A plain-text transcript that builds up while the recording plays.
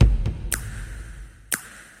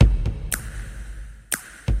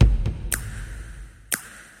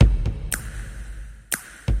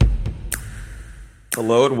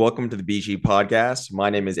Hello and welcome to the BG podcast. My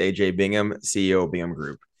name is AJ Bingham, CEO of Bingham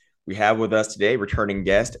Group. We have with us today returning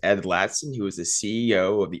guest Ed Latson, who is the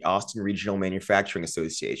CEO of the Austin Regional Manufacturing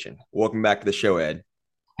Association. Welcome back to the show, Ed.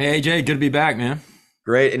 Hey AJ, good to be back, man.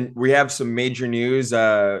 Great, and we have some major news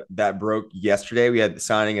that broke yesterday. We had the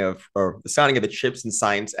signing of the Chips and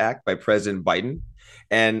Science Act by President Biden,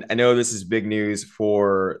 and I know this is big news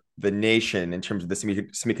for the nation in terms of the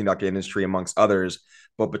semiconductor industry, amongst others,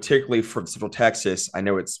 but particularly for Central Texas, I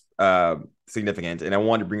know it's significant, and I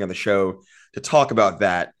wanted to bring on the show to talk about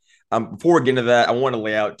that. Before we get into that, I want to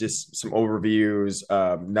lay out just some overviews,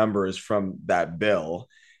 numbers from that bill,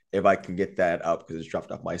 if I can get that up because it's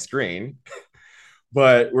dropped off my screen.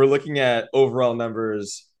 But we're looking at overall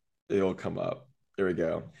numbers. It'll come up. There we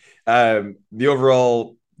go. The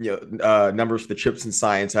overall numbers for the Chips and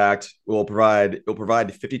Science Act will provide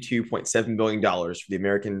 $52.7 billion for the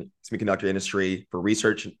American semiconductor industry for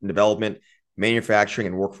research and development, manufacturing,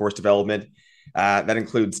 and workforce development. That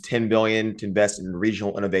includes $10 billion to invest in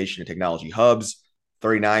regional innovation and technology hubs,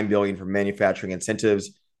 $39 billion for manufacturing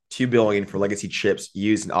incentives, $2 billion for legacy chips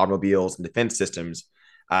used in automobiles and defense systems,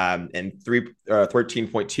 and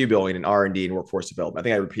 13.2 billion in R&D and workforce development. I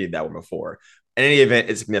think I repeated that one before. In any event,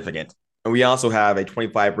 it's significant. And we also have a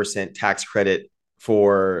 25% tax credit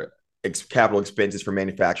for capital expenses for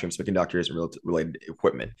manufacturing semiconductors and related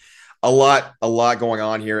equipment. A lot going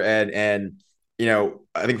on here, Ed. And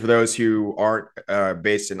I think for those who aren't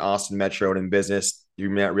based in Austin Metro and in business,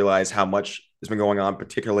 you may not realize how much has been going on,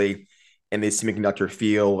 particularly in the semiconductor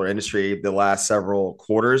field or industry the last several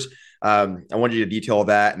quarters. I wanted you to detail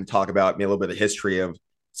that and talk about maybe a little bit of the history of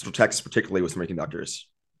Central Texas, particularly with semiconductors.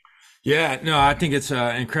 Yeah, no, I think it's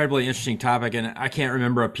an incredibly interesting topic, and I can't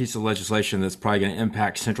remember a piece of legislation that's probably going to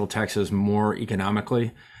impact Central Texas more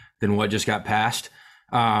economically than what just got passed.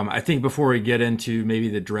 I think before we get into maybe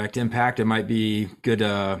the direct impact, it might be good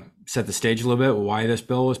to set the stage a little bit why this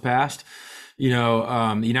bill was passed.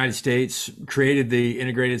 The United States created the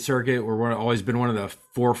integrated circuit. We're always been one of the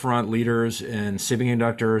forefront leaders in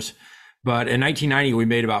semiconductors. But in 1990, we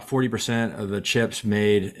made about 40% of the chips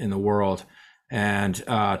made in the world. And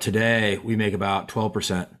today, we make about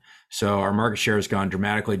 12%. So our market share has gone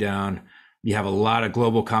dramatically down. You have a lot of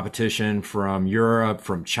global competition from Europe,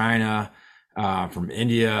 from China, from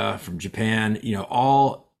India, from Japan,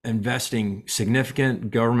 all investing significant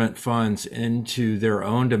government funds into their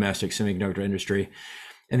own domestic semiconductor industry.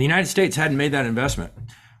 And the United States hadn't made that investment.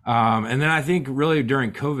 And then I think really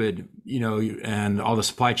during COVID, and all the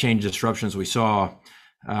supply chain disruptions we saw,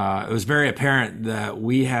 it was very apparent that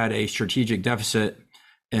we had a strategic deficit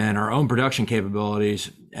in our own production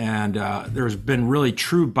capabilities. And there's been really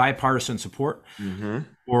true bipartisan support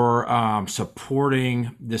for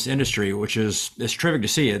supporting this industry, which is it's terrific to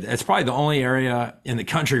see. It's probably the only area in the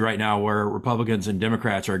country right now where Republicans and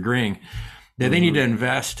Democrats are agreeing that they need to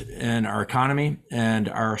invest in our economy and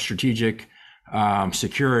our strategic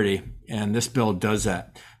security. And this bill does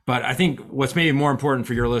that. But I think what's maybe more important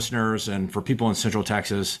for your listeners and for people in Central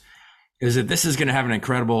Texas is that this is going to have an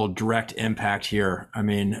incredible direct impact here. I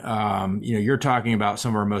mean, you're talking about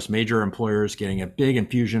some of our most major employers getting a big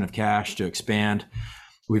infusion of cash to expand.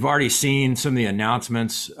 We've already seen some of the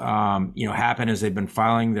announcements, happen as they've been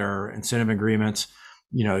filing their incentive agreements.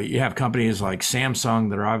 You have companies like Samsung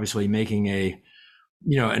that are obviously making a,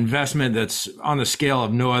 investment that's on the scale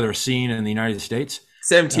of no other seen in the United States.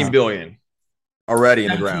 17 billion already in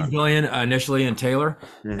the 17 ground. billion initially in Taylor,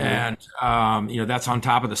 Mm-hmm. and that's on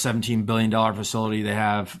top of the $17 billion facility they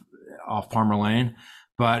have off Palmer Lane.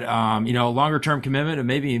 But longer term commitment of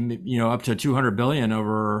maybe up to 200 billion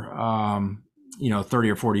over 30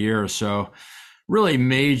 or 40 years. So really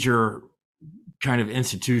major kind of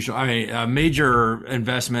institutional, a major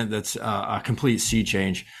investment that's a complete sea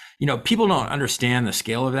change. People don't understand the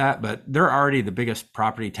scale of that, but they're already the biggest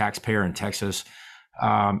property taxpayer in Texas.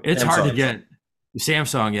 It's hard to get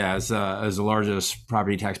Samsung, as the largest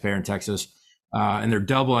property taxpayer in Texas, and they're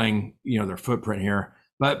doubling, their footprint here.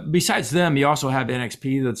 But besides them, you also have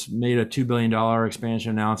NXP that's made a $2 billion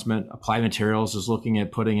expansion announcement. Applied Materials is looking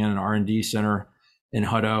at putting in an R&D center in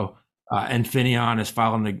Hutto. Infineon is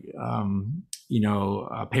filing the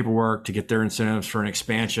paperwork to get their incentives for an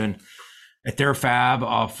expansion at their fab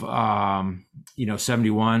off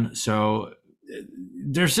 71. So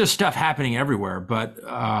there's just stuff happening everywhere. But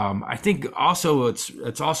I think also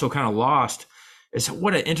it's also kind of lost is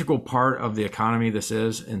what an integral part of the economy this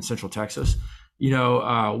is in Central Texas. We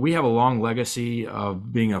have a long legacy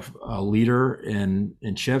of being a leader in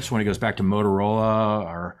chips when it goes back to Motorola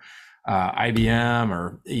or IBM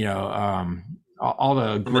or all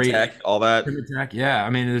the great Tech, all that. Tech. Yeah, I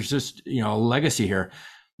mean, there's just a legacy here.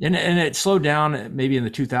 and it slowed down maybe in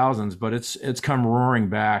the 2000s, but it's come roaring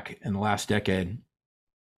back in the last decade.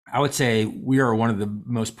 I would say we are one of the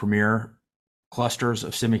most premier clusters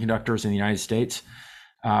of semiconductors in the United States.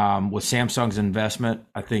 With Samsung's investment,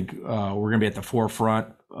 I think we're going to be at the forefront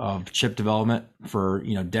of chip development for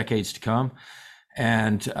decades to come.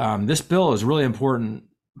 And this bill is really important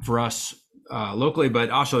for us locally, but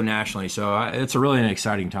also nationally. So it's a really an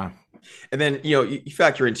exciting time. And then you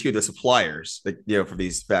factor in too the suppliers, like, for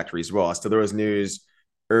these factories as well. So there was news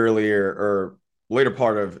earlier or later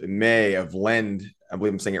part of May of Lend, I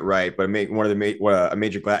believe I'm saying it right, but one of the a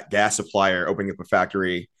major gas supplier opening up a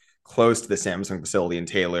factory close to the Samsung facility in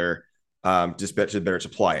Taylor, just to better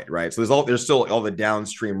supply it, right? So there's still all the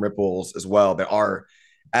downstream ripples as well that are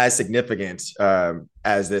as significant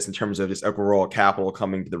as this in terms of just overall capital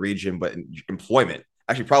coming to the region, but employment,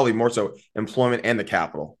 actually probably more so employment and the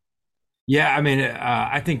capital. Yeah, I mean,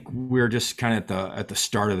 I think we're just kind of at the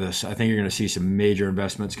start of this. I think you're going to see some major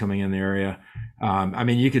investments coming in the area. I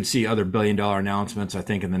mean, you could see other billion-dollar announcements, I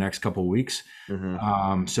think, in the next couple of weeks.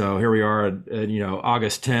 Mm-hmm. So here we are, at,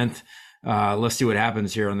 August 10th. Let's see what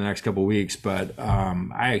happens here in the next couple of weeks. But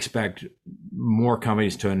I expect more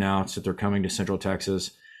companies to announce that they're coming to Central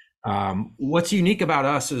Texas. What's unique about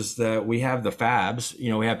us is that we have the fabs.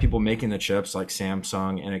 We have people making the chips like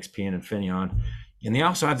Samsung, NXP, and Infineon. And they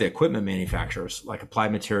also have the equipment manufacturers like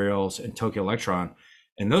Applied Materials and Tokyo Electron.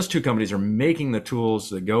 And those two companies are making the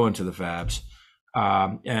tools that go into the fabs.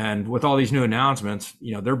 And with all these new announcements,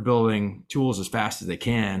 they're building tools as fast as they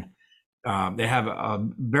can. They have a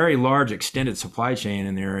very large extended supply chain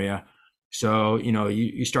in the area. So,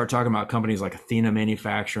 you start talking about companies like Athena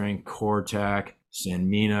Manufacturing, Cortec,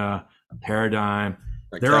 Sanmina, Paradigm.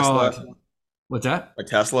 Like They're all, Tesla, what's that? like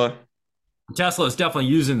Tesla. Tesla is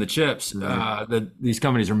definitely using the chips Mm-hmm. that these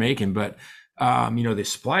companies are making, but the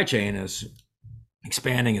supply chain is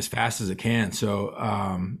expanding as fast as it can.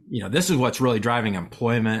 So this is what's really driving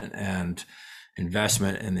employment and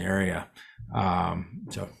investment in the area.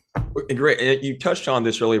 So Great. And you touched on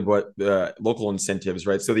this earlier, but local incentives,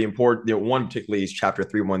 right? So the important, one particularly is Chapter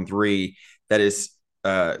 313 that is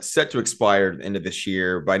set to expire at the end of this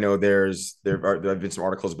year. But I know there have been some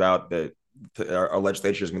articles about our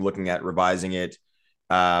legislature has been looking at revising it,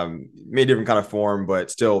 maybe different kind of form, but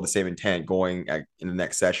still the same intent going in the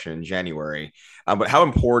next session in January. But how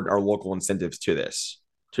important are local incentives to this,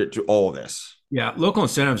 to all of this? yeah, local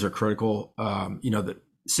incentives are critical. The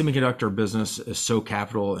semiconductor business is so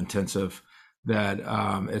capital intensive that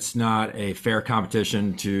it's not a fair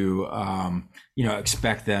competition to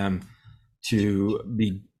expect them to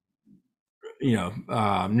be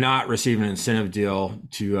not receive an incentive deal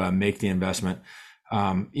to make the investment.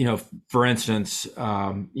 For instance,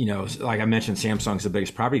 like I mentioned, Samsung's the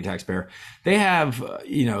biggest property taxpayer. They have,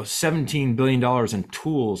 $17 billion in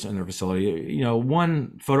tools in their facility.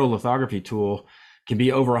 One photolithography tool can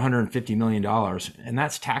be over $150 million, and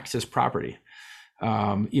that's taxed as property.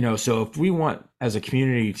 So if we want as a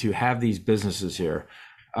community to have these businesses here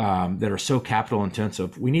that are so capital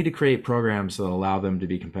intensive, we need to create programs that allow them to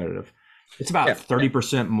be competitive. It's about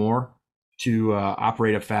 30% more to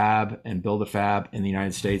operate a fab and build a fab in the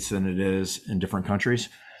United States than it is in different countries.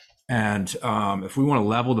 And if we want to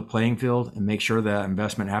level the playing field and make sure that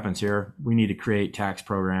investment happens here, we need to create tax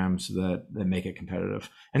programs that make it competitive.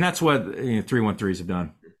 And that's what 313s have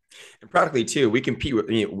done. And practically too, we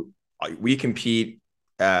compete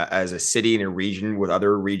as a city and a region with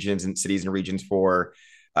other regions and cities and regions for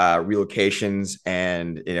relocations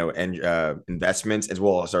and investments, as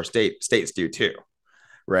well as our states do too,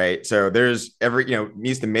 right? So there's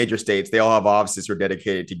these the major states, they all have offices who are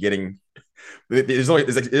dedicated to getting. It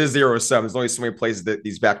is zero sum. There's only so many places that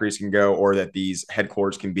these factories can go, or that these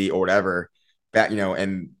headquarters can be, or whatever.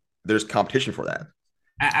 And there's competition for that.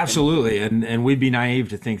 Absolutely, and we'd be naive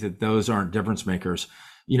to think that those aren't difference makers.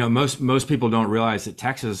 Most people don't realize that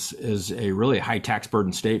Texas is a really high tax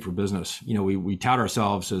burden state for business. We tout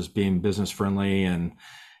ourselves as being business friendly and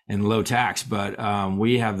low tax, but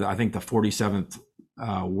we have, I think, the 47th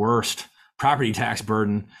worst property tax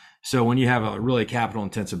burden. So when you have a really capital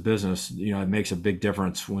intensive business, it makes a big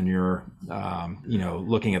difference when you're,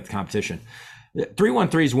 looking at the competition.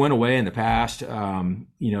 313s went away in the past,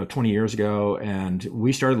 20 years ago, and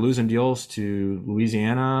we started losing deals to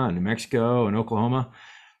Louisiana and New Mexico and Oklahoma.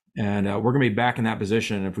 And we're going to be back in that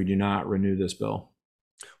position if we do not renew this bill.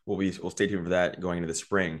 We'll stay tuned for that going into the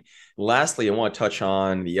spring. Lastly, I want to touch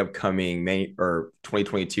on the upcoming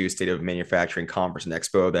 2022 State of Manufacturing Conference and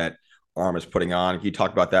Expo that ARM is putting on. Can you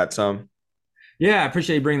talk about that some? Yeah, I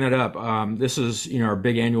appreciate you bringing that up. This is, our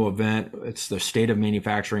big annual event. It's the State of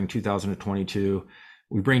Manufacturing 2022.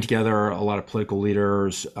 We bring together a lot of political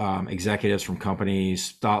leaders, executives from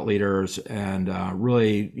companies, thought leaders, and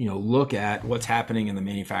really, look at what's happening in the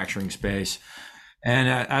manufacturing space. And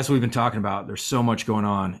as we've been talking about, there's so much going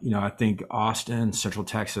on. I think Austin, Central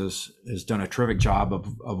Texas, has done a terrific job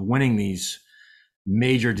of winning these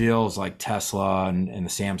major deals like Tesla and the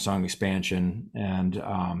Samsung expansion. And,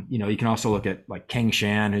 you can also look at like King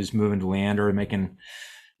Shan, who's moving to Leander and making,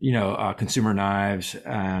 consumer knives,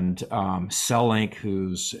 and CellLink,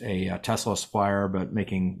 who's a Tesla supplier, but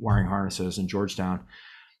making wiring harnesses in Georgetown.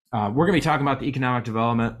 We're going to be talking about the economic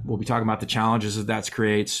development. We'll be talking about the challenges that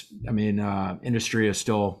creates. I mean, industry is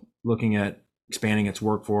still looking at expanding its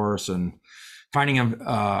workforce and finding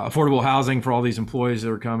affordable housing for all these employees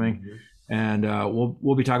that are coming. Mm-hmm. And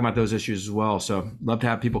we'll be talking about those issues as well. So love to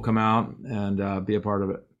have people come out and be a part of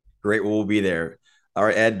it. Great. We'll be there. All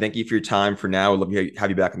right, Ed, thank you for your time for now. We'd love to have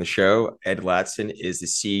you back on the show. Ed Latson is the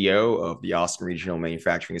CEO of the Austin Regional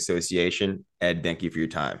Manufacturing Association. Ed, thank you for your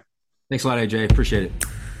time. Thanks a lot, AJ. Appreciate it.